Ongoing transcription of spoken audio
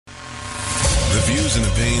The views and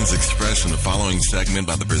opinions expressed in the following segment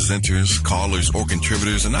by the presenters, callers, or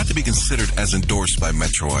contributors are not to be considered as endorsed by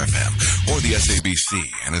Metro FM or the SABC,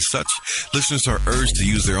 and as such, listeners are urged to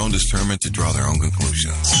use their own discernment to draw their own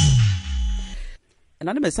conclusions.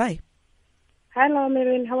 Anonymous, hi. Hello,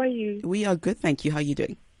 Marilyn. How are you? We are good, thank you. How are you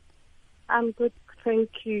doing? I'm good,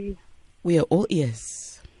 thank you. We are all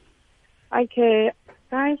ears. Okay,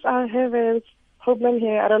 guys, I have a problem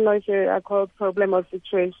here. I don't know if I call it problem or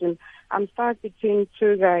situation. I'm stuck between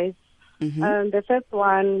two guys. The first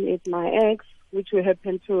one is my ex, which we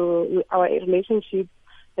happen to, our relationship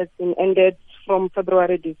has been ended from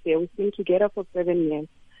February this year. We've been together for 7 years.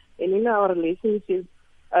 And in our relationship,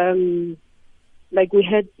 we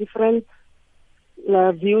had different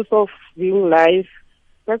views of viewing life.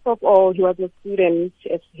 First of all, he was a student.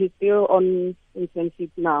 He's still on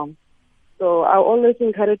internship now. So I always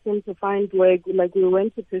encouraged him to find work. Like, we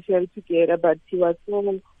went to tertiary together, but he was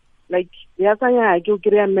so, and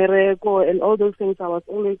all those things. I was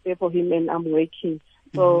always there for him, and I'm working.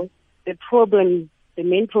 So the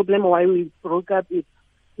main problem why we broke up is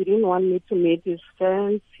he didn't want me to meet his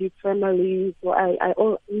friends, his family. So I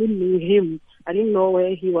only knew him. I didn't know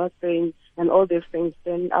where he was staying and all these things.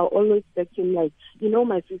 Then I always text him my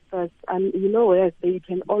sisters, and you know where I stay, you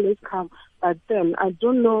can always come. But then I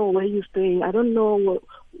don't know where you're staying. I don't know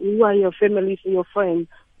who are your families or your friends.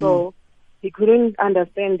 So he couldn't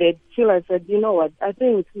understand that till I said, you know what, I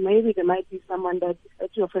think maybe there might be someone that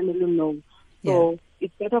your family knows. So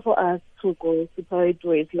it's better for us to go separate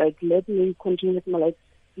ways. Like, let me continue with my life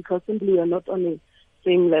because simply we're not on the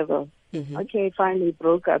same level. Okay, fine, we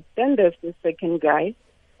broke up. Then there's the second guy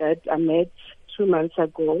that I met 2 months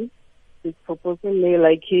ago. He's proposing me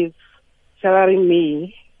like he's salarying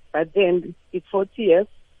me, but then he's 40 years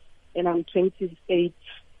and I'm 28.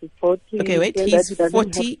 He's 40. Okay, wait, he's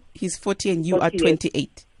 40, he's 40 and you are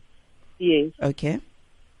 28. Yes. Okay.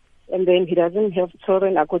 And then he doesn't have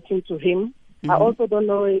children according to him. I also don't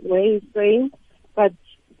know where he's staying, but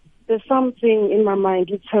there's something in my mind.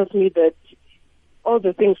 It tells me that all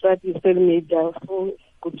the things that he's telling me, they are so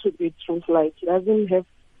good to be true. Like, he doesn't have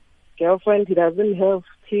girlfriend, he doesn't have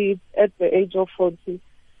kids at the age of 40.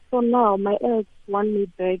 So now my ex wants me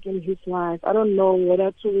back in his life. I don't know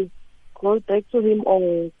whether to go back to him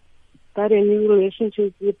or start a new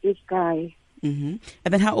relationship with this guy. And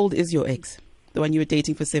then how old is your ex, the one you were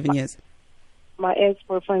dating for 7 years? My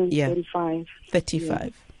ex-boyfriend is 35.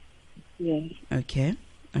 35. Yes. Okay.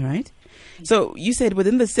 All right. So you said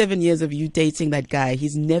within the 7 years of you dating that guy,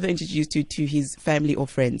 he's never introduced you to his family or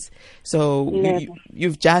friends. So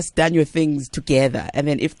you've just done your things together. And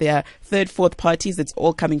then if there are third, fourth parties, it's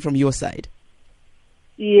all coming from your side.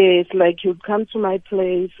 Yes, like he'd come to my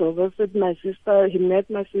place or visit my sister. He met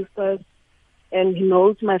my sisters and he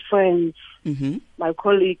knows my friends, my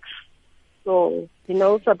colleagues. So he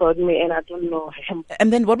knows about me and I don't know him.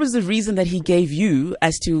 And then what was the reason that he gave you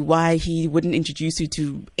as to why he wouldn't introduce you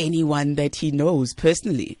to anyone that he knows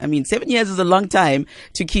personally? I mean, 7 years is a long time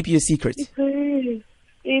to keep your secret. It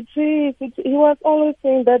is. He was always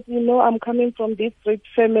saying that, I'm coming from this rich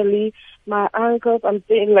family. My uncles, I'm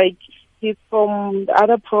saying like he's from the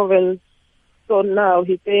other province. So now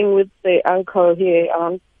he's staying with the uncle here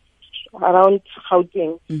around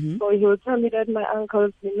Gauteng. So he will tell me that my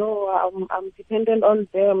uncles, I'm dependent on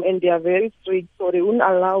them and they are very strict, so they wouldn't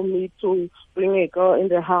allow me to bring a girl in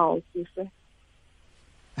the house, you see.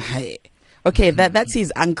 Okay, that's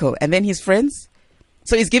his uncle. And then his friends?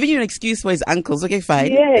 So he's giving you an excuse for his uncles. Okay,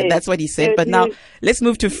 fine. Yes. That's what he said. But now let's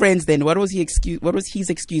move to friends then. What was his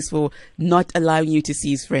excuse for not allowing you to see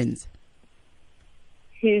his friends?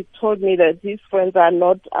 He told me that his friends are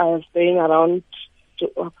not staying around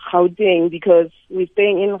Gauteng because we're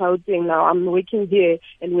staying in Gauteng now. I'm working here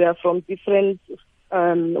and we are from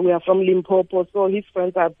Limpopo, so his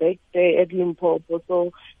friends are back there at Limpopo.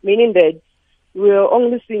 So meaning that we're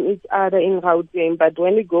only seeing each other in Gauteng, but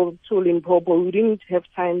when we go to Limpopo, we didn't have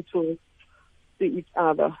time to see each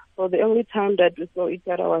other. So the only time that we saw each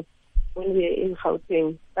other was when we were in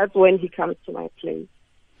Gauteng. That's when he comes to my place.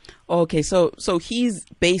 Okay, so he's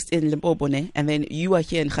based in Limpopo, and then you are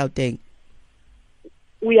here in Gauteng.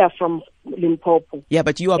 We are from Limpopo. Yeah,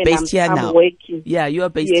 but you are based here now. I'm working. Yeah, you are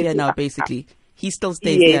based here now, basically. He still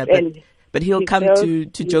stays there, but he'll come to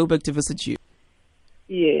Joburg to visit you.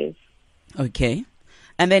 Yes. Okay.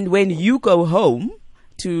 And then when you go home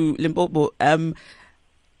to Limpopo,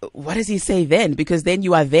 what does he say then? Because then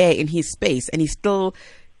you are there in his space and he still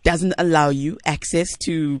doesn't allow you access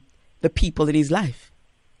to the people in his life.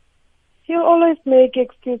 He'll always make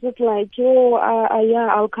excuses like,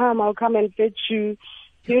 I'll come and fetch you.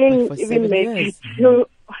 He didn't even make it.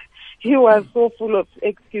 he was so full of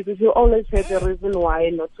excuses. He always had a reason why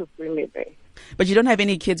not to bring me there. But you don't have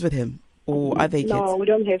any kids with him? Or are they kids? No, we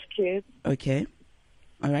don't have kids. Okay.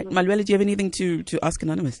 All right. Malwele, do you have anything to ask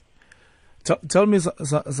Anonymous? Tell me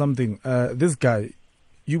something. This guy,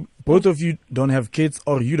 both of you don't have kids,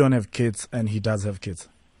 or you don't have kids and he does have kids?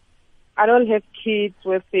 I don't have kids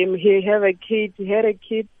with him. He had a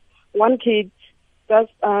kid, one kid.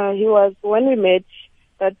 When we met,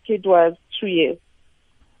 that kid was 2 years.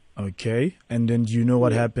 Okay. And then do you know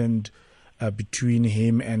what happened between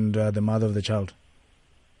him and the mother of the child?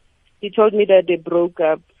 He told me that they broke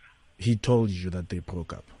up. He told you that they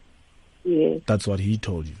broke up? Yes. That's what he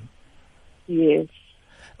told you? Yes.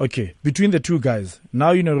 Okay. Between the two guys,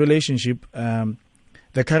 now you're in a relationship.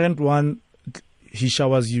 The current one, he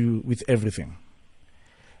showers you with everything.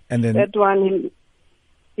 And then that one,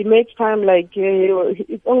 he makes time like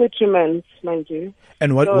it's only 3 months, mind you.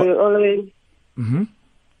 And what? So he always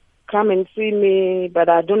come and see me, but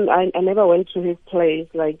I never went to his place.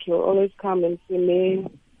 Like he'll always come and see me,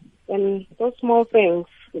 and those small things.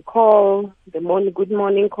 The call, good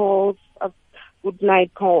morning calls, good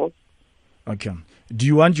night calls. Okay. Do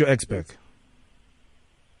you want your ex back?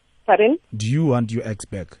 Pardon? Do you want your ex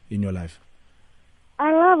back in your life?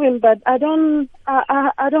 I love him, but I don't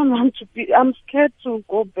want to be. I'm scared to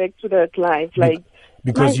go back to that life.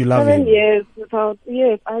 Because you love him. 7 years without.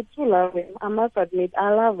 Yes, I do love him. I must admit,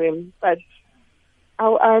 I love him, but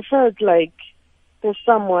I felt like there's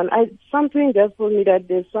someone. Something just told me that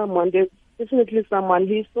there's someone. There's definitely someone.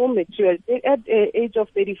 He's so mature at the age of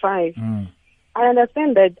 35. I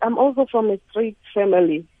understand that. I'm also from a strict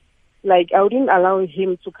family. Like I wouldn't allow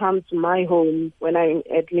him to come to my home when I'm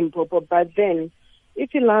at Limpopo. But then, if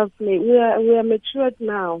he loves me, we are matured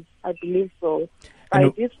now. I believe so. By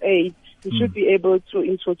this age, he should be able to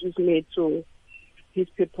introduce me to his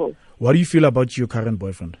people. What do you feel about your current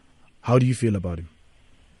boyfriend? How do you feel about him?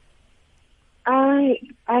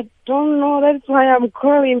 I don't know. That's why I'm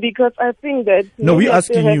calling, because I think that... No, we're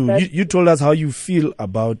asking you. You told us how you feel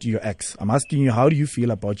about your ex. I'm asking you, how do you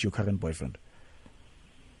feel about your current boyfriend?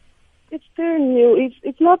 It's still new.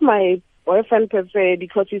 It's not my boyfriend per se,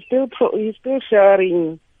 because he's still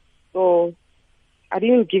sharing. So I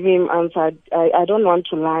didn't give him answer. I don't want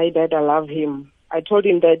to lie that I love him. I told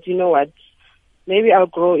him that, you know what, maybe I'll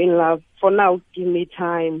grow in love. For now, give me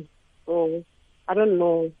time. So I don't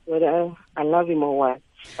know whether I love him or what.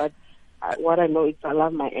 But what I know is I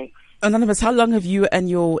love my ex. Anonymous, how long have you and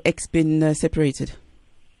your ex been separated?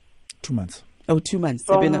 2 months. Oh, 2 months.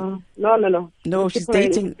 No. No, she's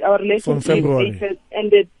dating. Our relationship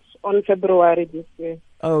ended on February this year.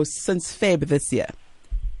 Oh, since Feb this year.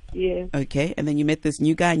 Yeah. Okay, and then you met this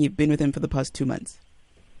new guy and you've been with him for the past 2 months.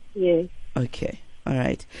 Yes. Okay. All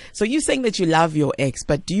right. So you're saying that you love your ex,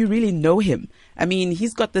 but do you really know him? I mean,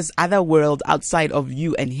 he's got this other world outside of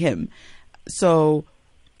you and him. So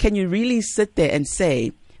can you really sit there and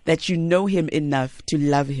say that you know him enough to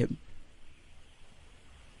love him?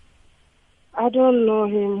 I don't know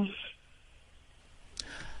him.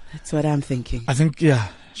 That's what I'm thinking. I think,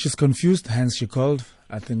 she's confused, hence she called.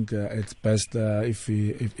 I think it's best if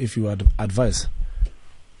you advise.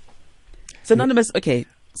 So Anonymous, okay.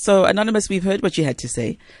 So Anonymous, we've heard what you had to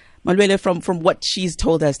say. Malwele, from what she's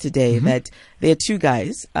told us today, that there are two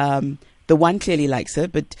guys. The one clearly likes her,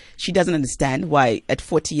 but she doesn't understand why at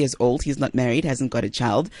 40 years old, he's not married, hasn't got a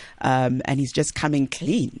child, and he's just coming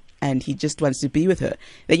clean and he just wants to be with her.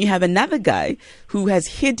 Then you have another guy who has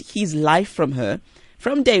hid his life from her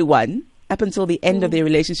from day one up until the end of their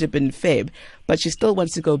relationship in Feb, but she still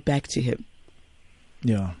wants to go back to him.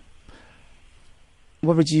 Yeah.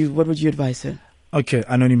 What would you advise her? Okay,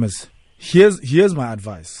 Anonymous. Here's my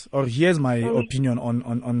advice, or here's my opinion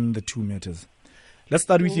on the two matters. Let's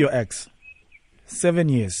start with your ex. 7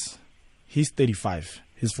 years. He's 35.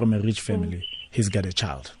 He's from a rich family. He's got a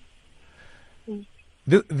child.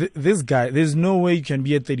 This guy, there's no way you can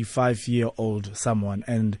be a 35-year-old someone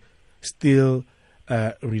and still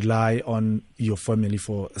rely on your family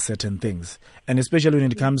for certain things. And especially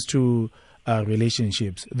when it comes to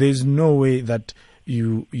relationships, there's no way that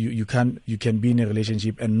you can be in a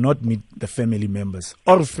relationship and not meet the family members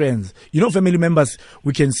or friends. You know, family members,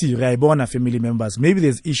 we can see Raibona family members, maybe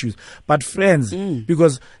there's issues, but friends,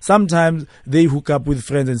 because sometimes they hook up with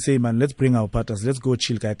friends and say, man, let's bring our partners, let's go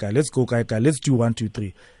chill kaika, let's go kaika, let's do 1 2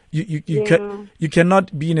 3. You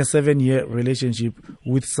cannot be in a 7-year relationship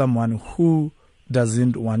with someone who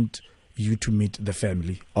doesn't want you to meet the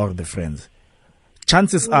family or the friends.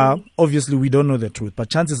 Chances are, obviously we don't know the truth, but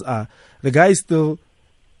chances are the guy is still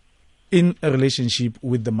in a relationship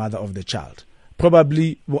with the mother of the child.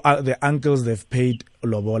 Probably the uncles, they've paid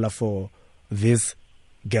lobola for this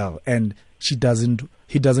girl, and he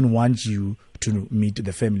doesn't want you to meet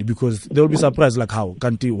the family because they'll be surprised, like, how,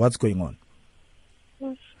 Kanti, what's going on?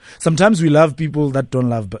 Sometimes we love people that don't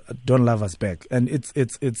love us back, and it's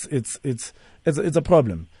a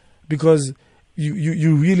problem because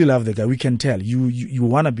you really love the guy. We can tell you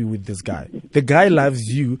want to be with this guy. The guy loves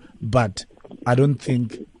you, but I don't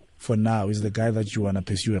think for now is the guy that you want to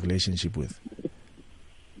pursue a relationship with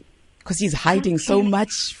because he's hiding so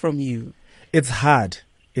much from you. It's hard.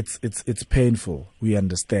 It's painful. We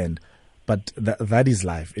understand, but that is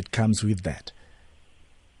life. It comes with that.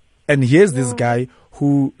 And here's this guy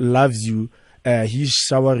who loves you. He's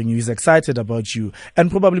showering you. He's excited about you. And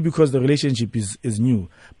probably because the relationship is new.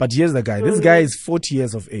 But here's the guy. This guy is 40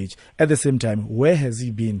 years of age. At the same time, where has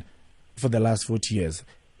he been for the last 40 years?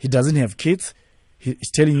 He doesn't have kids.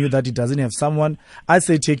 He's telling you that he doesn't have someone. I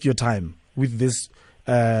say take your time with this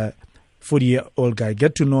 40-year-old guy.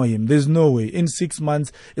 Get to know him. There's no way. In 6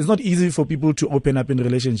 months, it's not easy for people to open up in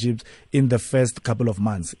relationships in the first couple of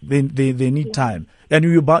months. They need time. And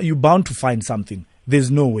you're bound to find something.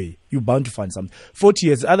 There's no way. You're bound to find something. 40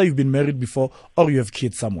 years, either you've been married before or you have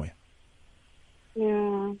kids somewhere.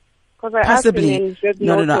 Yeah. Possibly.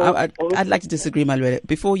 No. I'd like to disagree, Malwele.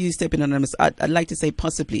 Before you step in, Anonymous, I'd like to say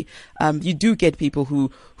possibly. You do get people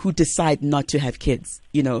who decide not to have kids,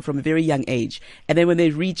 from a very young age. And then when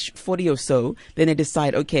they reach 40 or so, then they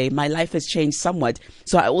decide, okay, my life has changed somewhat.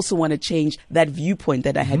 So I also want to change that viewpoint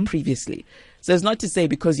that I had previously. So it's not to say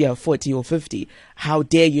because you're 40 or 50, how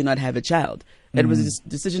dare you not have a child? It was a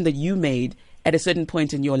decision that you made at a certain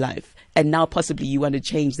point in your life. And now possibly you want to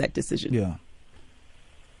change that decision. Yeah.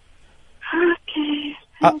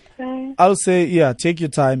 Okay. I'll say, take your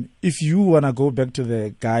time. If you want to go back to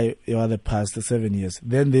the guy or the past, the 7 years,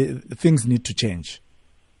 then things need to change.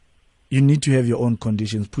 You need to have your own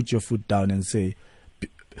conditions. Put your foot down and say,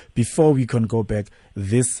 before we can go back,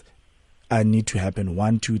 this I need to happen.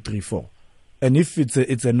 1, 2, 3, 4. And if it's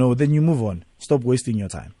a no, then you move on. Stop wasting your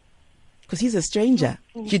time. Because he's a stranger.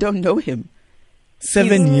 You don't know him.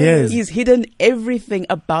 7 years. He's hidden everything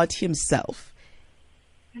about himself.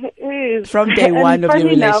 He is. From day one of your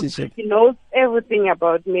relationship. He knows everything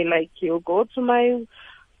about me. Like, he'll go to my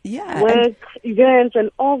work events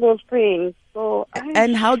and all those things. So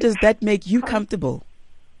and how does that make you comfortable?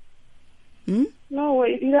 No,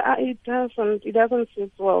 it doesn't. It doesn't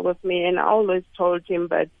sit well with me. And I always told him,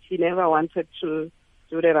 but he never wanted to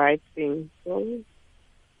do the right thing. So.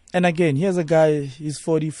 And again, here's a guy, he's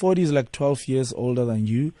 40. 40 is like 12 years older than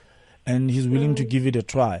you, and he's willing to give it a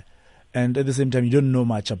try. And at the same time, you don't know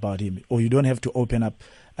much about him, or you don't have to open up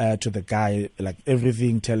to the guy, like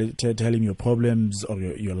everything, tell him your problems or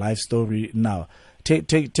your life story. Now,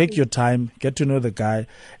 take your time, get to know the guy,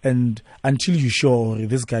 and until you're sure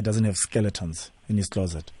this guy doesn't have skeletons in his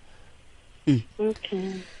closet.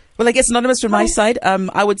 Okay. Well, I guess, Anonymous, from my side,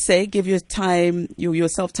 I would say give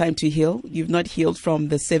yourself time to heal. You've not healed from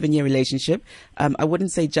the 7-year relationship. I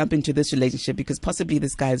wouldn't say jump into this relationship because possibly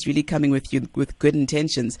this guy is really coming with you with good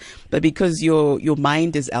intentions. But because your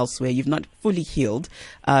mind is elsewhere, you've not fully healed.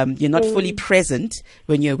 You're not fully present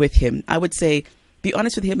when you're with him. I would say be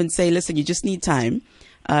honest with him and say, listen, you just need time.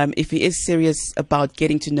 If he is serious about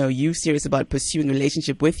getting to know you, serious about pursuing a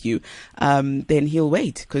relationship with you, then he'll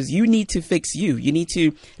wait because you need to fix you. You need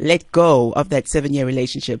to let go of that 7-year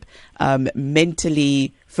relationship,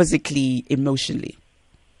 mentally, physically, emotionally.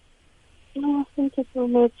 Oh, thank you so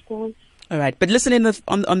much, guys. All right. But listen in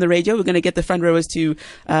on the radio. We're going to get the front rowers to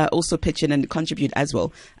also pitch in and contribute as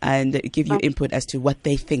well and give you input as to what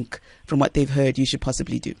they think from what they've heard you should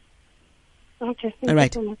possibly do. Okay. All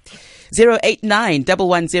right.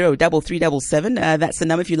 089-110-3377. That's the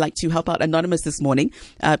number if you'd like to help out Anonymous this morning.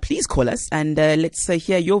 Please call us and let's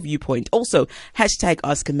hear your viewpoint. Also, hashtag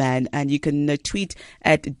Ask a Man, and you can tweet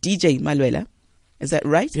at DJ Malwele. Is that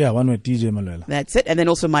right? Yeah, one with DJ Malwele. That's it. And then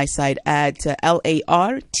also my side at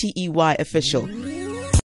LARTEY official.